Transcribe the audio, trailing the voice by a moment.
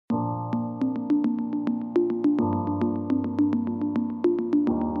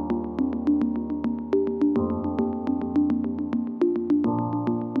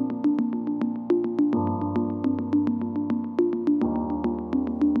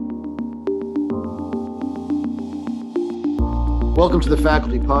Welcome to the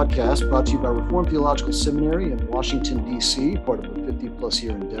Faculty Podcast, brought to you by Reformed Theological Seminary in Washington, D.C., part of a 50-plus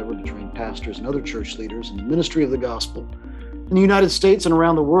year endeavor to train pastors and other church leaders in the ministry of the gospel in the United States and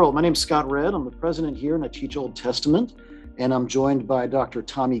around the world. My name is Scott Redd. I'm the president here, and I teach Old Testament. And I'm joined by Dr.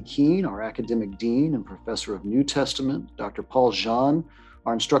 Tommy Keene, our academic dean and professor of New Testament, Dr. Paul Jean,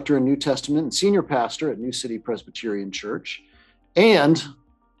 our instructor in New Testament and senior pastor at New City Presbyterian Church. And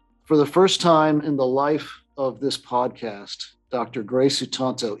for the first time in the life of this podcast, Dr. Gray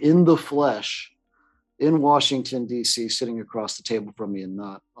Sutanto in the flesh in Washington, D.C., sitting across the table from me and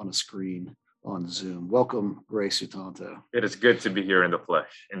not on a screen on Zoom. Welcome, Gray Sutanto. It is good to be here in the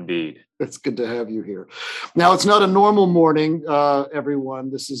flesh, indeed. It's good to have you here. Now, it's not a normal morning,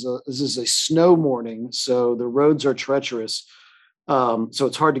 everyone. This is a snow morning, so the roads are treacherous. So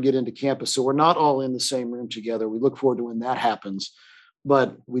it's hard to get into campus. So we're not all in the same room together. We look forward to when that happens.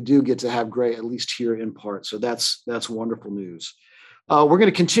 But we do get to have Gray at least here in part. So that's wonderful news. We're going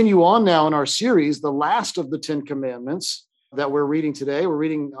to continue on now in our series, the last of the 10 Commandments that we're reading today. I'm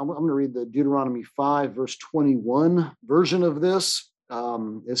going to read the Deuteronomy 5, verse 21 version of this.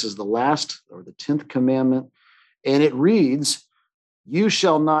 This is the last or the 10th commandment. And it reads, "You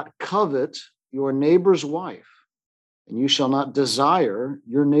shall not covet your neighbor's wife, and you shall not desire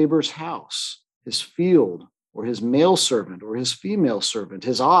your neighbor's house, his field, or his male servant, or his female servant,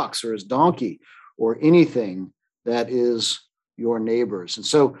 his ox, or his donkey, or anything that is your neighbor's." And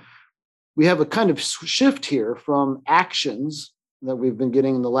so we have a kind of shift here from actions that we've been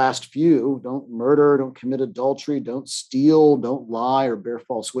getting in the last few. Don't murder, don't commit adultery, don't steal, don't lie, or bear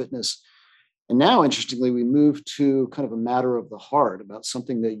false witness. And now, interestingly, we move to kind of a matter of the heart, about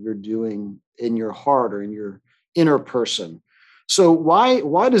something that you're doing in your heart or in your inner person. So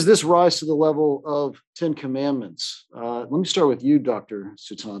why does this rise to the level of 10 Commandments? Let me start with you, Dr.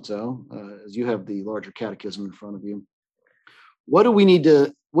 Sutanto, as you have the larger catechism in front of you. What do we need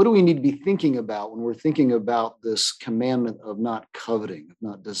to be thinking about when we're thinking about this commandment of not coveting, of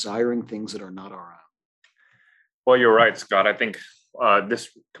not desiring things that are not our own? Well, you're right, Scott. I think this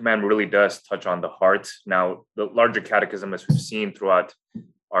command really does touch on the heart. Now, the larger catechism, as we've seen throughout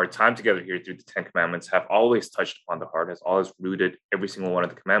our time together here through the 10 Commandments, have always touched upon the heart, has always rooted every single one of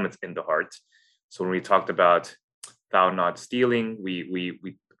the commandments in the heart. So when we talked about thou not stealing, we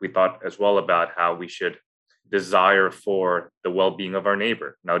thought as well about how we should desire for the well-being of our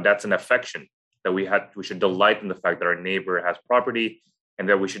neighbor. Now, that's an affection that we should delight in the fact that our neighbor has property and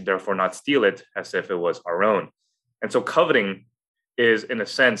that we should therefore not steal it as if it was our own. And so coveting is, in a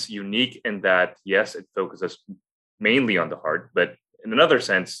sense, unique in that, yes, it focuses mainly on the heart, but in another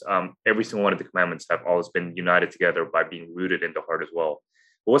sense, every single one of the commandments have always been united together by being rooted in the heart as well.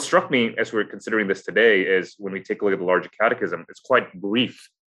 But what struck me as we're considering this today is when we take a look at the larger catechism, it's quite brief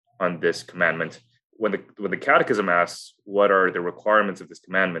on this commandment. When the catechism asks, what are the requirements of this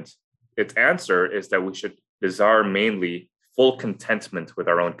commandment? Its answer is that we should desire mainly full contentment with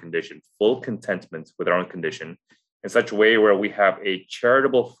our own condition, in such a way where we have a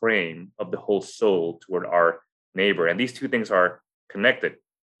charitable frame of the whole soul toward our neighbor. And these two things are connected.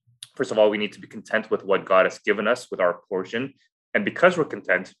 First of all, we need to be content with what God has given us, with our portion. And because we're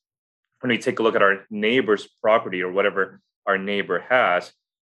content, when we take a look at our neighbor's property or whatever our neighbor has,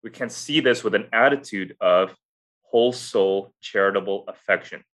 we can see this with an attitude of whole soul charitable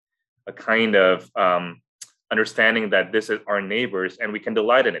affection, a kind of understanding that this is our neighbor's and we can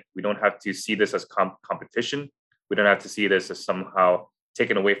delight in it. We don't have to see this as competition. We don't have to see this as somehow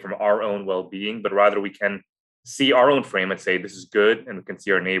taken away from our own well-being, but rather we can see our own frame and say, this is good. And we can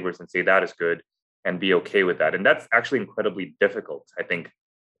see our neighbors and say, that is good, and be okay with that. And that's actually incredibly difficult. I think,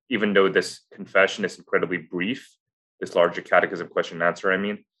 even though this confession is incredibly brief, this larger catechism question and answer,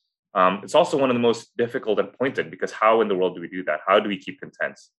 it's also one of the most difficult and pointed, because how in the world do we do that? How do we keep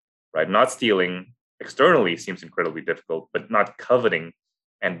content, right? Not stealing externally seems incredibly difficult, but not coveting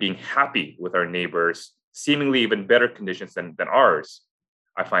and being happy with our neighbors, seemingly even better conditions than ours,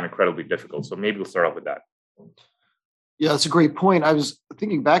 I find incredibly difficult. So maybe we'll start off with that. Yeah, that's a great point. I was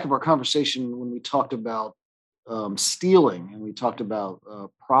thinking back of our conversation when we talked about stealing and we talked about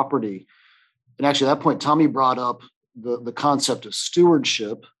property. And actually at that point, Tommy brought up the concept of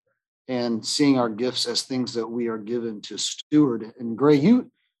stewardship and seeing our gifts as things that we are given to steward. And Gray,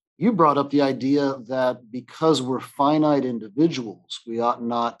 you brought up the idea that because we're finite individuals, we ought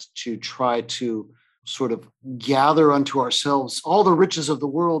not to try to sort of gather unto ourselves all the riches of the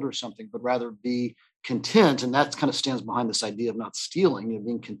world or something, but rather be content. And that kind of stands behind this idea of not stealing,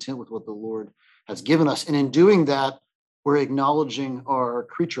 being content with what the Lord has given us. And in doing that, we're acknowledging our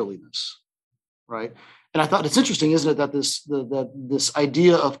creatureliness, right? And I thought it's interesting, isn't it, that this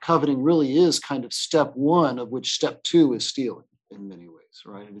idea of coveting really is kind of step one, of which step two is stealing. in many ways,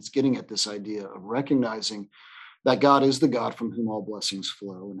 right? And it's getting at this idea of recognizing that God is the God from whom all blessings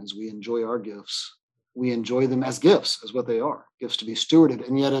flow. And as we enjoy our gifts, we enjoy them as gifts, as what they are, gifts to be stewarded.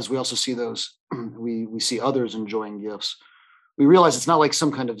 And yet, as we also see those, we see others enjoying gifts, we realize it's not like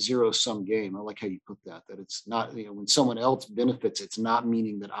some kind of zero sum game. I like how you put that, that it's not, when someone else benefits, it's not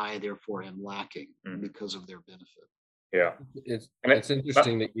meaning that I therefore am lacking because of their benefit. Yeah. It's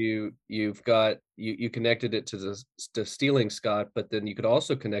interesting that you connected it to stealing, Scott, but then you could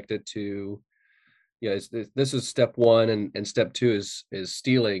also connect it to, this is step one, and step two is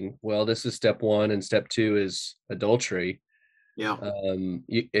stealing. Well, this is step one, and step two is adultery. Yeah.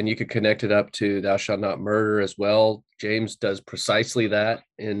 You could connect it up to thou shalt not murder as well. James does precisely that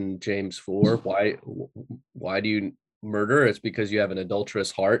in James 4. Why do you murder? It's because you have an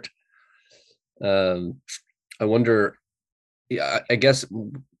adulterous heart. I wonder, I guess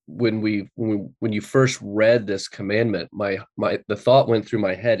when you first read this commandment, the thought went through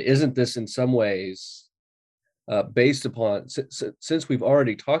my head, isn't this in some ways based upon, since we've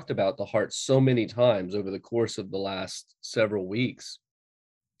already talked about the heart so many times over the course of the last several weeks,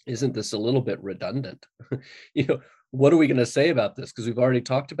 isn't this a little bit redundant? What are we going to say about this? Because we've already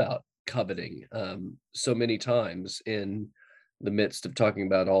talked about coveting so many times in the midst of talking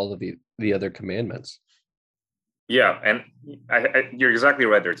about all of the other commandments. Yeah, and you're exactly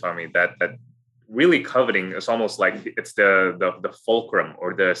right there, Tommy, that really coveting is almost like it's the fulcrum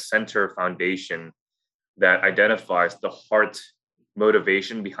or the center foundation that identifies the heart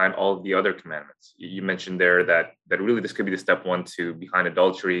motivation behind all of the other commandments. You mentioned there that really this could be the step 1, 2 behind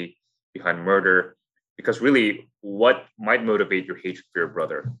adultery, behind murder, because really what might motivate your hatred for your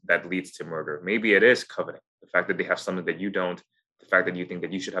brother that leads to murder? Maybe it is coveting, the fact that they have something that you don't, the fact that you think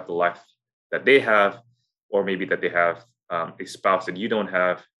that you should have the life that they have, or maybe that they have a spouse that you don't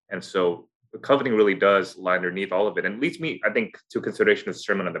have. And so coveting really does lie underneath all of it. And leads me, I think, to consideration of the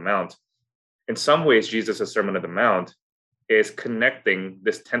Sermon on the Mount. In some ways, Jesus' Sermon on the Mount is connecting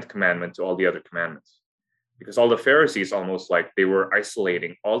this 10th commandment to all the other commandments. Because all the Pharisees, almost like they were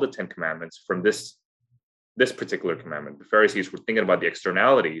isolating all the 10 commandments from this particular commandment. The Pharisees were thinking about the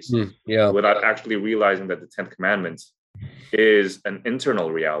externalities without actually realizing that the 10th commandment is an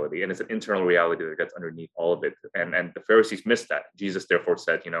internal reality, and it's an internal reality that gets underneath all of it. And the Pharisees missed that. Jesus therefore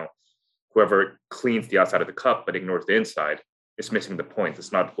said, whoever cleans the outside of the cup but ignores the inside is missing the point.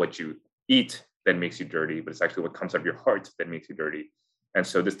 It's not what you eat that makes you dirty, but it's actually what comes out of your heart that makes you dirty. And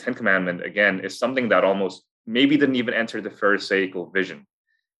so this 10th commandment, again, is something that almost maybe didn't even enter the Pharisaical vision.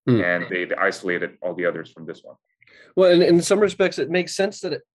 And they isolated all the others from this one. Well, and in some respects, it makes sense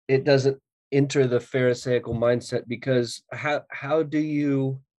that it doesn't enter the Pharisaical mindset, because how do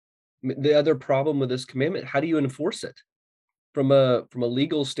you, the other problem with this commandment, how do you enforce it from a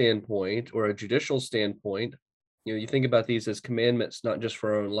legal standpoint or a judicial standpoint? You think about these as commandments, not just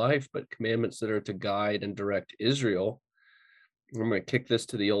for our own life, but commandments that are to guide and direct Israel. I'm going to kick this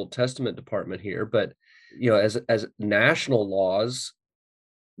to the Old Testament department here, but as national laws,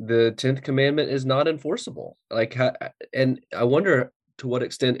 the 10th commandment is not enforceable. And I wonder to what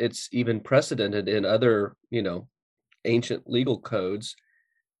extent it's even precedented in other, ancient legal codes.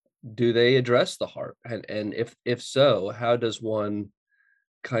 Do they address the heart? And if so, how does one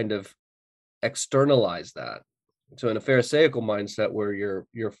kind of externalize that? So in a Pharisaical mindset where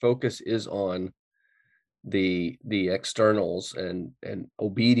your focus is on the externals and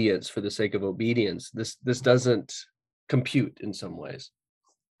obedience for the sake of obedience, this doesn't compute in some ways.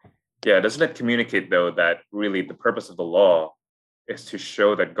 Yeah, doesn't it communicate, though, that really the purpose of the law is to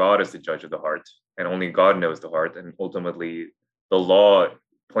show that God is the judge of the heart, and only God knows the heart, and ultimately the law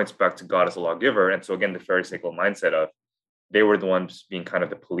points back to God as a lawgiver. And so again, the Pharisaical mindset of they were the ones being kind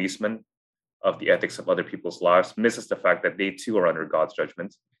of the policemen of the ethics of other people's lives misses the fact that they too are under God's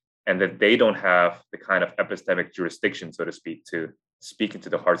judgment, and that they don't have the kind of epistemic jurisdiction, so to speak, to speak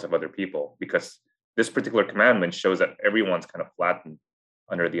into the hearts of other people, because this particular commandment shows that everyone's kind of flattened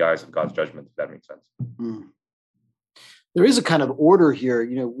under the eyes of God's judgment, if that makes sense. There is a kind of order here.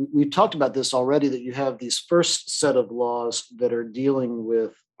 We've talked about this already, that you have these first set of laws that are dealing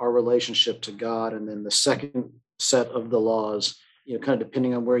with our relationship to God, and then the second set of the laws, kind of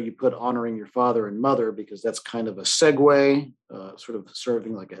depending on where you put honoring your father and mother, because that's kind of a segue, sort of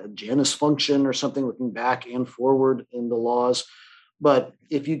serving like a Janus function or something, looking back and forward in the laws. But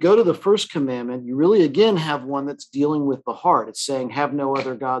if you go to the first commandment, you really, again, have one that's dealing with the heart. It's saying, have no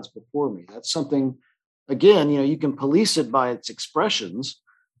other gods before me. That's something, again, you can police it by its expressions,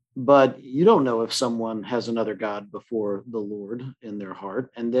 but you don't know if someone has another God before the Lord in their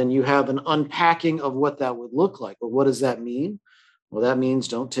heart. And then you have an unpacking of what that would look like. Well, what does that mean? Well, that means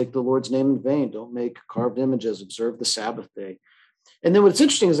don't take the Lord's name in vain. Don't make carved images. Observe the Sabbath day. And then what's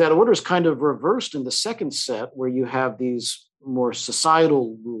interesting is that order is kind of reversed in the second set, where you have these more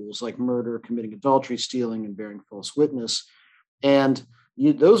societal rules like murder, committing adultery, stealing, and bearing false witness. And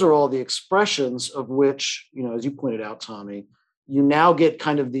those are all the expressions of which, as you pointed out, Tommy, you now get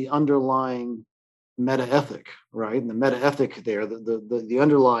kind of the underlying meta ethic, right? And the meta ethic there, the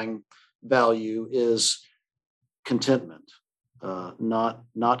underlying value is contentment,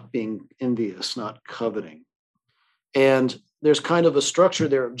 not being envious, not coveting. And there's kind of a structure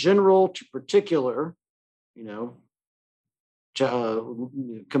there of general to particular,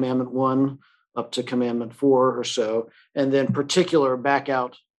 commandment 1 up to commandment 4 or so, and then particular back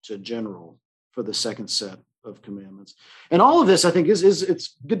out to general for the second set of commandments. And all of this, I think, is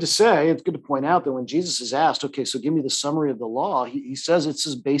it's good to say, it's good to point out that when Jesus is asked, okay, so give me the summary of the law, he says it's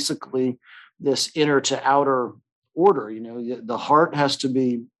just basically this inner to outer order. The heart has to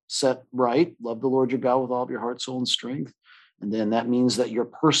be set right. Love the Lord your God with all of your heart, soul, and strength. And then that means that your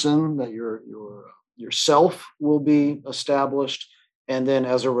person, that your yourself will be established. And then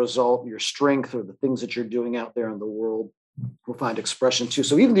as a result, your strength or the things that you're doing out there in the world will find expression too.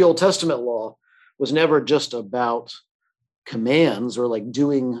 So even the Old Testament law was never just about commands or like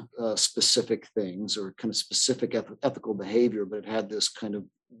doing specific things or kind of specific ethical behavior, but it had this kind of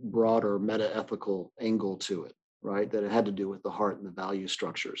broader meta-ethical angle to it, right? That it had to do with the heart and the value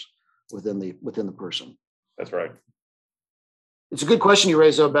structures within the person. That's right. It's a good question you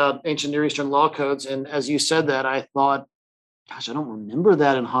raised about ancient Near Eastern law codes. And as you said that, I thought, gosh, I don't remember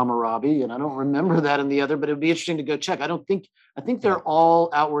that in Hammurabi, and I don't remember that in the other, but it'd be interesting to go check. I think they're all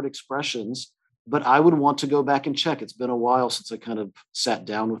outward expressions, but I would want to go back and check. It's been a while since I kind of sat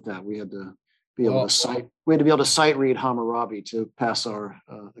down with that. We had to be able to sight read Hammurabi to pass our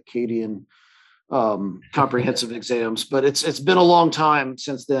Akkadian comprehensive exams, but it's been a long time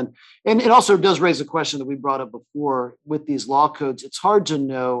since then. And it also does raise a question that we brought up before with these law codes. It's hard to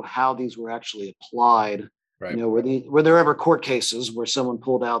know how these were actually applied. Right. Were there ever court cases where someone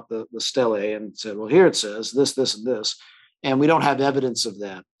pulled out the stele and said, well, here it says this, this, and this, and we don't have evidence of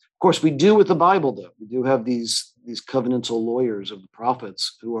that. Of course, we do with the Bible, though. We do have these covenantal lawyers of the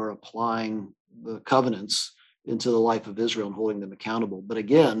prophets who are applying the covenants into the life of Israel and holding them accountable. But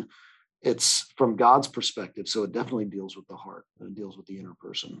again, it's from God's perspective, so it definitely deals with the heart. It deals with the inner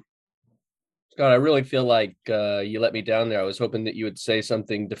person. Scott, I really feel like you let me down there. I was hoping that you would say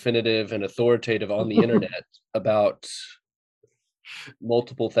something definitive and authoritative on the internet about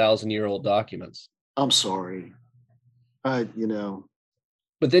multiple 1,000-year-old documents. I'm sorry.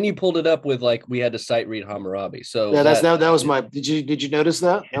 But then you pulled it up with like we had to sight read Hammurabi. So yeah, that was my. Did you notice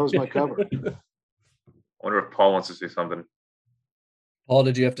that? That was my cover. I wonder if Paul wants to say something. Paul,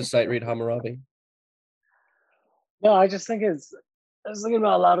 did you have to sight read Hammurabi? No, I just think I was thinking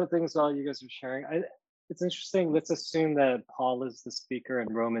about a lot of things while you guys were sharing. It's interesting. Let's assume that Paul is the speaker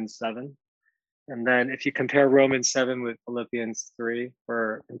in Romans 7. And then if you compare Romans 7 with Philippians 3,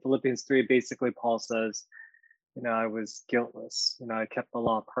 where in Philippians 3, basically Paul says, I was guiltless, I kept the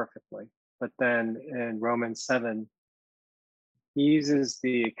law perfectly. But then in Romans 7, he uses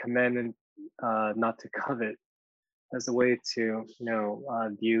the commandment not to covet as a way to,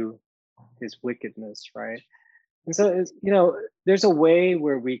 view his wickedness, right? And so, there's a way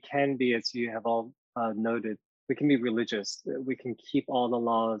where we can be, as you have all noted, we can be religious. We can keep all the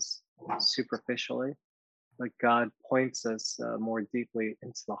laws superficially, but God points us more deeply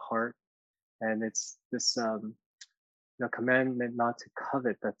into the heart. And it's this commandment not to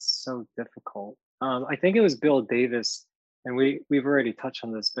covet that's so difficult. I think it was Bill Davis, and we've already touched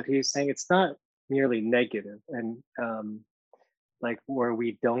on this, but he's saying it's not merely negative and like where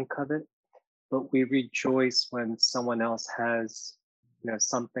we don't covet, but we rejoice when someone else has,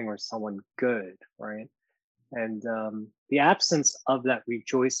 something or someone good, right? And the absence of that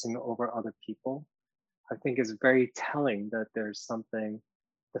rejoicing over other people, I think, is very telling that there's something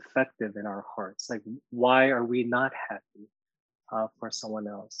defective in our hearts. Like, why are we not happy for someone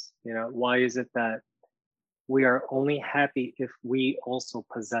else? Why is it that we are only happy if we also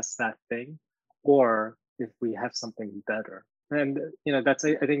possess that thing, or if we have something better? And that's,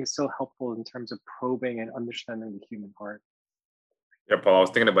 I think, is so helpful in terms of probing and understanding the human heart. Yeah, Paul, I was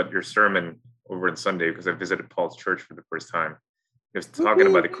thinking about your sermon over on Sunday because I visited Paul's church for the first time. He was talking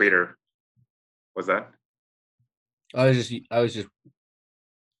about the Creator. What's that? I was just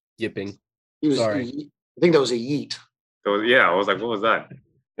yipping. Sorry. I think that was a yeet. So yeah, I was like, what was that?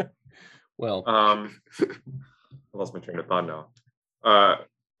 Well, I lost my train of thought now.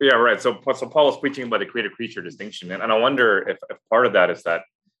 Yeah, right. So Paul was preaching about the creator-creature distinction, and I wonder if part of that is that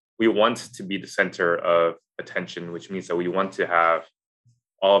we want to be the center of attention, which means that we want to have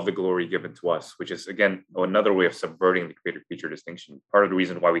all of the glory given to us, which is, again, another way of subverting the creator-creature distinction. Part of the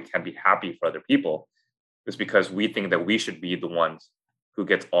reason why we can't be happy for other people is because we think that we should be the ones who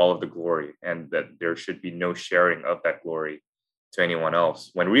gets all of the glory, and that there should be no sharing of that glory to anyone else.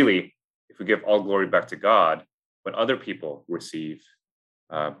 When really, if we give all glory back to God, when other people receive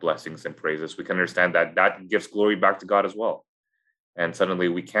blessings and praises, we can understand that that gives glory back to God as well. And suddenly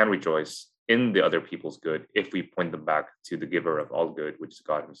we can rejoice in the other people's good if we point them back to the giver of all good, which is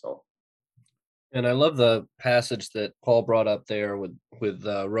God himself. And I love the passage that Paul brought up there with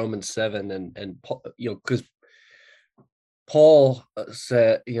Romans 7, and Paul, because Paul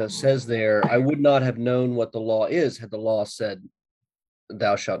says there, I would not have known what the law is had the law said,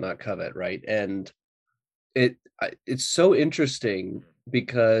 "Thou shalt not covet." Right, and it's so interesting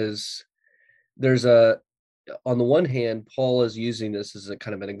because there's on the one hand, Paul is using this as a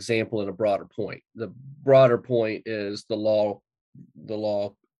kind of an example and a broader point. The broader point is the law,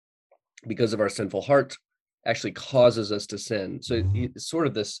 because of our sinful heart, actually causes us to sin. So it's sort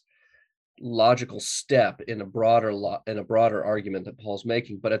of this logical step in a broader argument that Paul's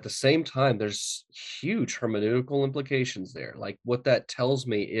making. But at the same time, there's huge hermeneutical implications there. Like, what that tells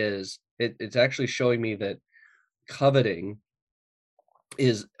me is it's actually showing me that coveting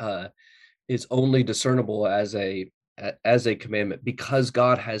is only discernible as a commandment because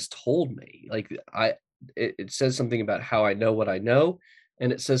God has told me. Like, it says something about how I know what I know,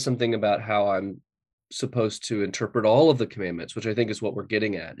 and it says something about how I'm supposed to interpret all of the commandments, which I think is what we're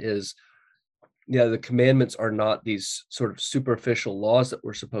getting at. Is, the commandments are not these sort of superficial laws that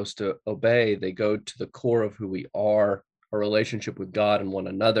we're supposed to obey. They go to the core of who we are, our relationship with God and one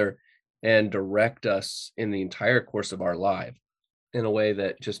another, and direct us in the entire course of our life in a way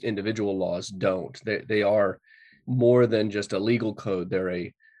that just individual laws don't. They are more than just a legal code. They're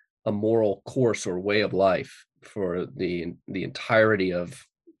a moral course or way of life for the entirety of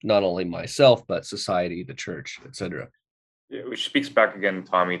not only myself, but society, the church, etc. Which speaks back again,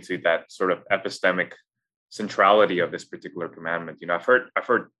 Tommy, to that sort of epistemic centrality of this particular commandment. I've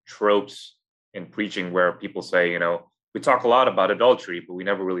heard tropes in preaching where people say, we talk a lot about adultery, but we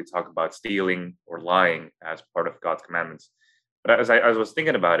never really talk about stealing or lying as part of God's commandments. But as I was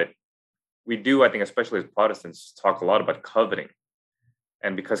thinking about it, we do, I think, especially as Protestants, talk a lot about coveting.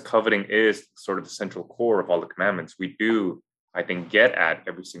 And because coveting is sort of the central core of all the commandments, we do, I think, get at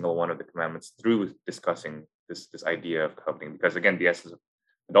every single one of the commandments through discussing this idea of coveting. Because again, the essence of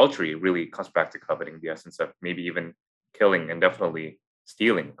adultery really comes back to coveting. The essence of maybe even killing and definitely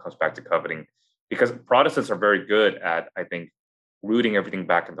stealing comes back to coveting. Because Protestants are very good at, I think, rooting everything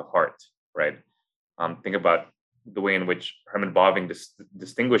back in the heart, right? Think about the way in which Herman Bavinck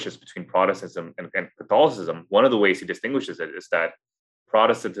distinguishes between Protestantism and Catholicism. One of the ways he distinguishes it is that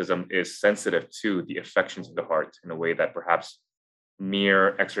Protestantism is sensitive to the affections of the heart in a way that perhaps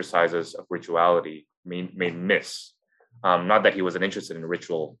mere exercises of rituality may miss. Not that he wasn't interested in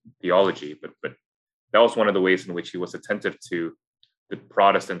ritual theology, but that was one of the ways in which he was attentive to the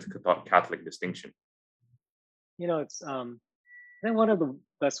Protestant Catholic distinction. It's I think one of the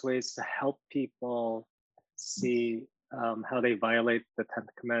best ways to help people see how they violate the 10th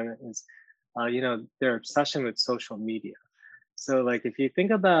commandment is their obsession with social media. So like, if you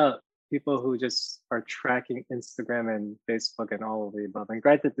think about people who just are tracking Instagram and Facebook and all of the above, and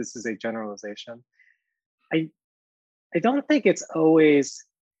granted this is a generalization, I don't think it's always,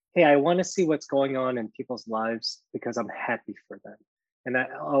 hey, I want to see what's going on in people's lives because I'm happy for them. And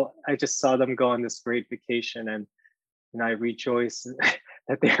I just saw them go on this great vacation, and I rejoice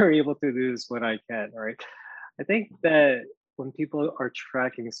that they're able to do this when I can, right? I think that when people are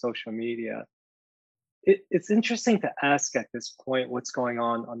tracking social media, it's interesting to ask at this point what's going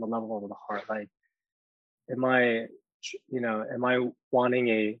on the level of the heart. Like, am I wanting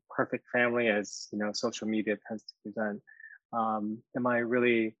a perfect family as social media tends to present? Am I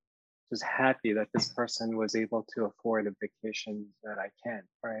really just happy that this person was able to afford a vacation that I can't,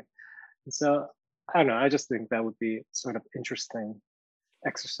 right? And so I don't know. I just think that would be sort of interesting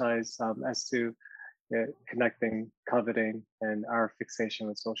exercise as to connecting coveting and our fixation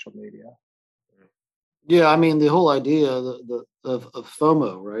with social media. Yeah, I mean, the whole idea of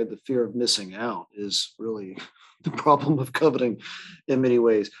FOMO, right? The fear of missing out is really the problem of coveting in many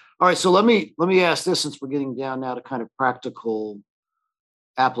ways. All right, so let me ask this, since we're getting down now to kind of practical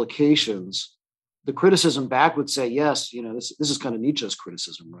applications. The criticism back would say, yes, this is kind of Nietzsche's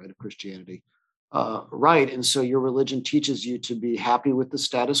criticism, right, of Christianity. Right. And so your religion teaches you to be happy with the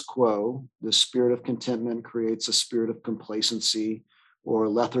status quo. The spirit of contentment creates a spirit of complacency or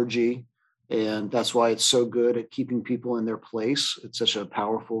lethargy. And that's why it's so good at keeping people in their place. It's such a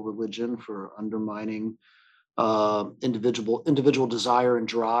powerful religion for undermining individual desire and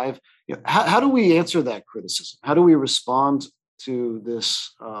drive. How do we answer that criticism? How do we respond to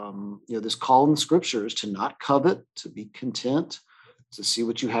this this call in the scriptures to not covet, to be content, to see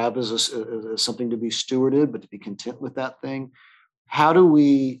what you have as something to be stewarded, but to be content with that thing? How do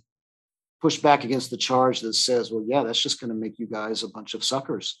we push back against the charge that says, well, yeah, that's just going to make you guys a bunch of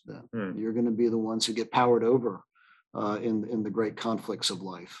suckers. Then you're going to be the ones who get powered over in the great conflicts of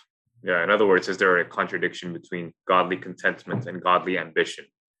life. Yeah. In other words, is there a contradiction between godly contentment and godly ambition?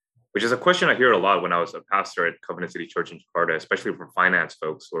 Which is a question I hear a lot when I was a pastor at Covenant City Church in Jakarta, especially from finance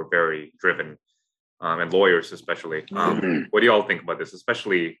folks who are very driven, and lawyers especially. What do you all think about this,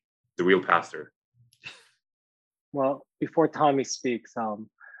 especially the real pastor? Well, before Tommy speaks, I'll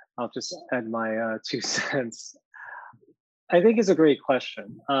just add my 2 cents. I think it's a great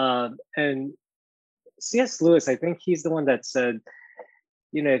question. And C.S. Lewis, I think he's the one that said,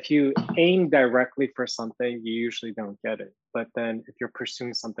 if you aim directly for something, you usually don't get it. But then if you're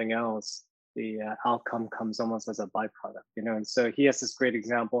pursuing something else, the outcome comes almost as a byproduct, And so he has this great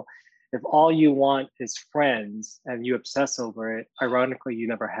example. If all you want is friends and you obsess over it, ironically, you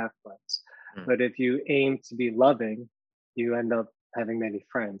never have friends. But if you aim to be loving, you end up having many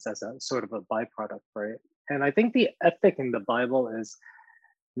friends as a sort of a byproduct, right? And I think the ethic in the Bible is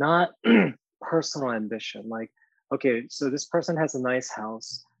not personal ambition. Like, okay, so this person has a nice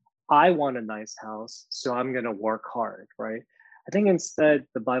house. I want a nice house, so I'm going to work hard, right? I think instead,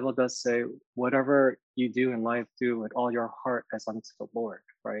 the Bible does say, whatever you do in life, do with all your heart as unto the Lord,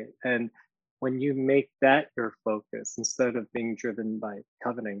 right? And when you make that your focus, instead of being driven by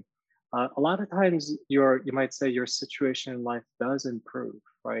coveting, a lot of times you might say your situation in life does improve,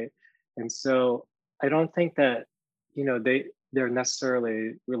 right? And so I don't think that they're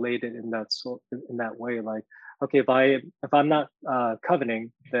necessarily related in that way. Like, okay, if I'm not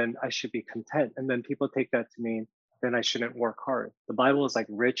coveting, then I should be content, and then people take that to mean then I shouldn't work hard. The Bible is like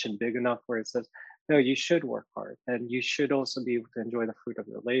rich and big enough where it says, no, you should work hard, and you should also be able to enjoy the fruit of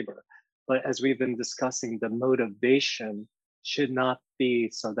your labor. But as we've been discussing, the motivation should not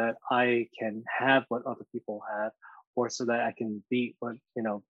be so that I can have what other people have, or so that I can beat what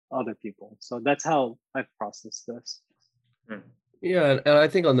other people. So that's how I've processed this. Yeah, and I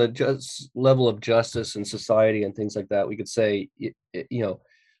think on the level of justice in society and things like that, we could say,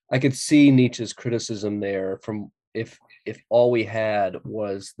 I could see Nietzsche's criticism there from if all we had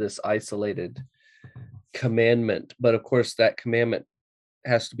was this isolated commandment, but of course that commandment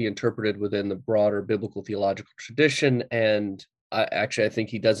has to be interpreted within the broader biblical theological tradition. And I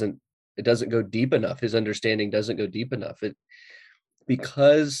think it doesn't go deep enough. His understanding doesn't go deep enough.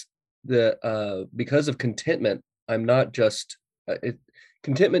 Because of contentment, I'm not just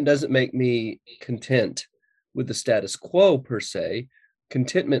contentment doesn't make me content with the status quo per se.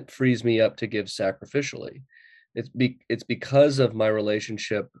 Contentment frees me up to give sacrificially. It's because of my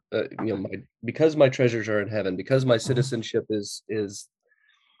relationship, because my treasures are in heaven, because my citizenship is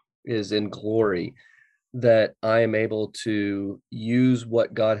in glory, that I am able to use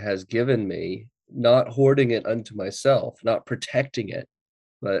what God has given me, not hoarding it unto myself, not protecting it,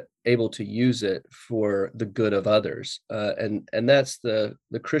 but able to use it for the good of others. And that's the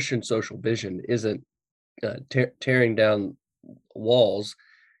Christian social vision, isn't tearing down walls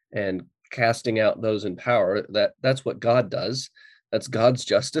and casting out those in power. That's what God does. That's God's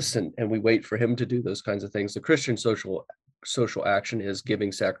justice, and we wait for him to do those kinds of things. The Christian social action is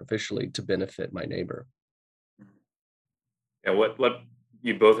giving sacrificially to benefit my neighbor. And what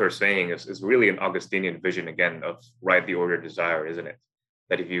you both are saying is really an Augustinian vision again of right the order desire, isn't it?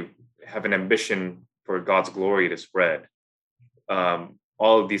 That if you have an ambition for God's glory to spread,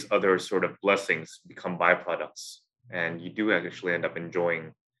 all of these other sort of blessings become byproducts, and you do actually end up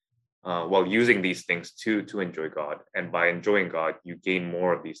enjoying, using these things to enjoy God. And by enjoying God, you gain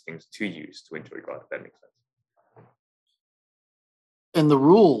more of these things to use to enjoy God, if that makes sense. And the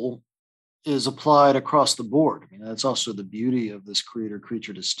rule is applied across the board. I mean, that's also the beauty of this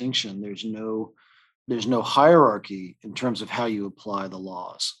creator-creature distinction. There's no hierarchy in terms of how you apply the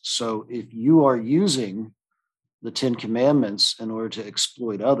laws. So if you are using the 10 Commandments in order to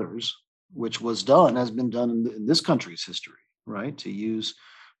exploit others, which has been done in this country's history, right? To use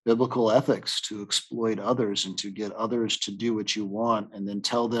biblical ethics to exploit others and to get others to do what you want, and then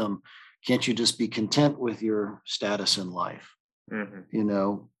tell them, can't you just be content with your status in life?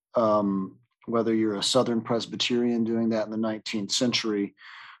 Mm-hmm. Whether you're a Southern Presbyterian doing that in the 19th century,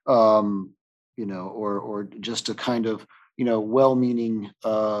 or just a kind of, well-meaning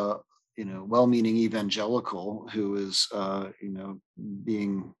evangelical who is,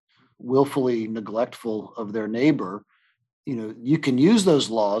 being willfully neglectful of their neighbor. You can use those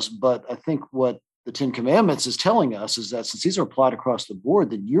laws, but I think what the Ten Commandments is telling us is that since these are applied across the board,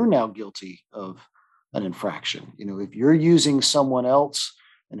 then you're now guilty of an infraction. If you're using someone else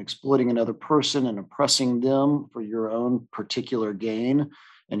and exploiting another person and oppressing them for your own particular gain,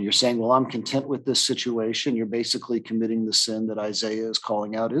 and you're saying, well, I'm content with this situation, you're basically committing the sin that Isaiah is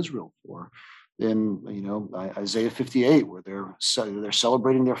calling out Israel for. Then, Isaiah 58, where they're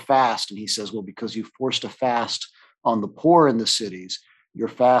celebrating their fast. And he says, well, because you forced a fast on the poor in the cities, your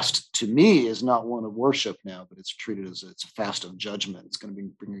fast to me is not one of worship now, but it's treated as it's a fast of judgment. It's going to be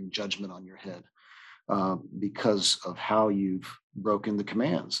bringing judgment on your head because of how you've broken the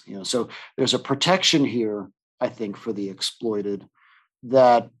commands. So there's a protection here, I think, for the exploited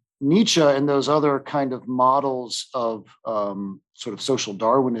that Nietzsche and those other kind of models of sort of social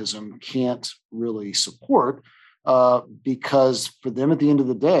Darwinism can't really support because for them at the end of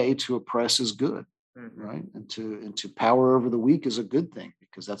the day, to oppress is good, right? And to power over the weak is a good thing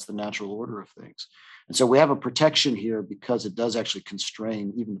because that's the natural order of things. And so we have a protection here because it does actually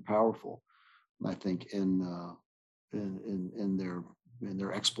constrain even the powerful, I think, in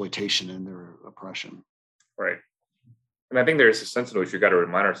their exploitation and their oppression. Right. And I think there is a sense in which we got to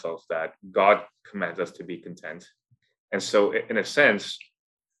remind ourselves that God commands us to be content. And so in a sense,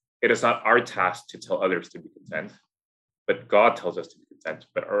 it is not our task to tell others to be content, but God tells us to be content.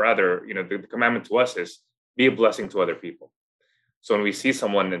 But rather, the commandment to us is be a blessing to other people. So when we see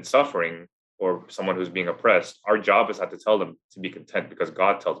someone in suffering or someone who's being oppressed, our job is not to tell them to be content because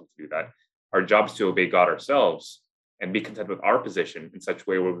God tells them to do that. Our job is to obey God ourselves and be content with our position in such a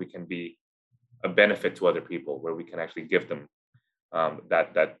way where we can be a benefit to other people, where we can actually give them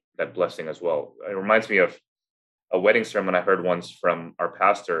that blessing as well. It reminds me of a wedding sermon I heard once from our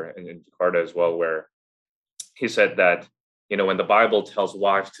pastor in Jakarta as well, where he said that, when the Bible tells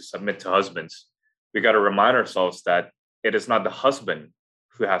wives to submit to husbands, we got to remind ourselves that it is not the husband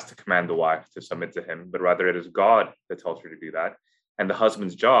who has to command the wife to submit to him, but rather it is God that tells her to do that. And the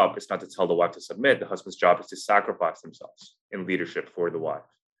husband's job is not to tell the wife to submit. The husband's job is to sacrifice themselves in leadership for the wife.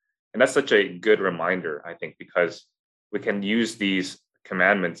 And that's such a good reminder, I think, because we can use these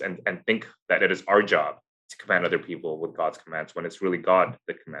commandments and think that it is our job to command other people with God's commands when it's really God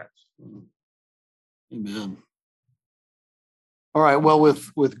that commands. Amen. All right. Well,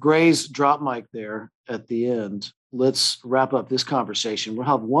 with Gray's drop mic there at the end, let's wrap up this conversation. We'll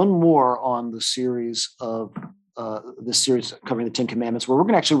have one more on the series of this series covering the Ten Commandments, where we're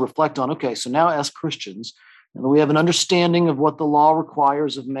going to actually reflect on, okay, so now as Christians, and we have an understanding of what the law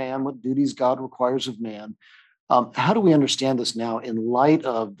requires of man, what duties God requires of man. How do we understand this now in light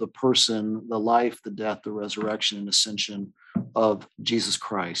of the person, the life, the death, the resurrection, and ascension of Jesus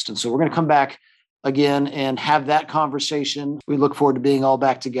Christ? And so we're going to come back again and have that conversation. We look forward to being all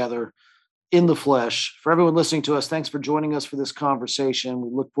back together in the flesh. For everyone listening to us, thanks for joining us for this conversation. We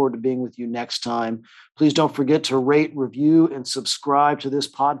look forward to being with you next time. Please don't forget to rate, review, and subscribe to this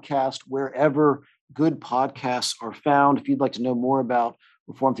podcast wherever good podcasts are found. If you'd like to know more about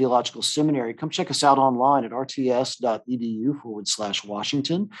Reformed Theological Seminary, come check us out online at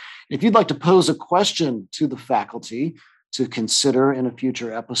rts.edu/Washington. If you'd like to pose a question to the faculty to consider in a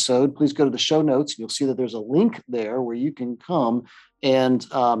future episode, please go to the show notes. You'll see that there's a link there where you can come and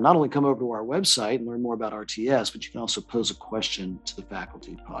not only come over to our website and learn more about RTS, but you can also pose a question to the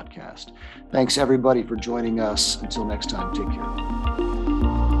faculty podcast. Thanks, everybody, for joining us. Until next time, take care.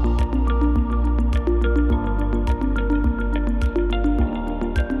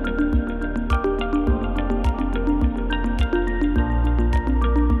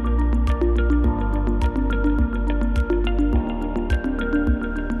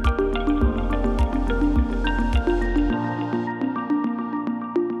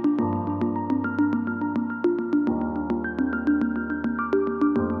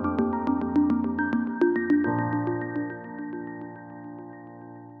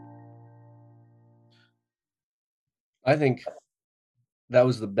 I think that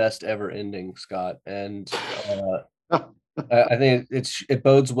was the best ever ending, Scott. And I think it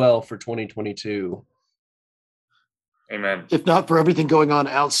bodes well for 2022. Amen. If not for everything going on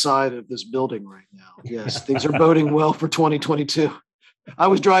outside of this building right now. Yes, things are boding well for 2022. I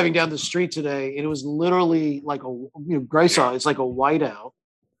was driving down the street today and it was literally like Gray saw, it's like a whiteout.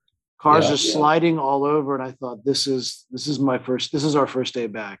 Cars are sliding all over. And I thought, this is our first day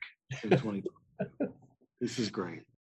back in 2022. This is great.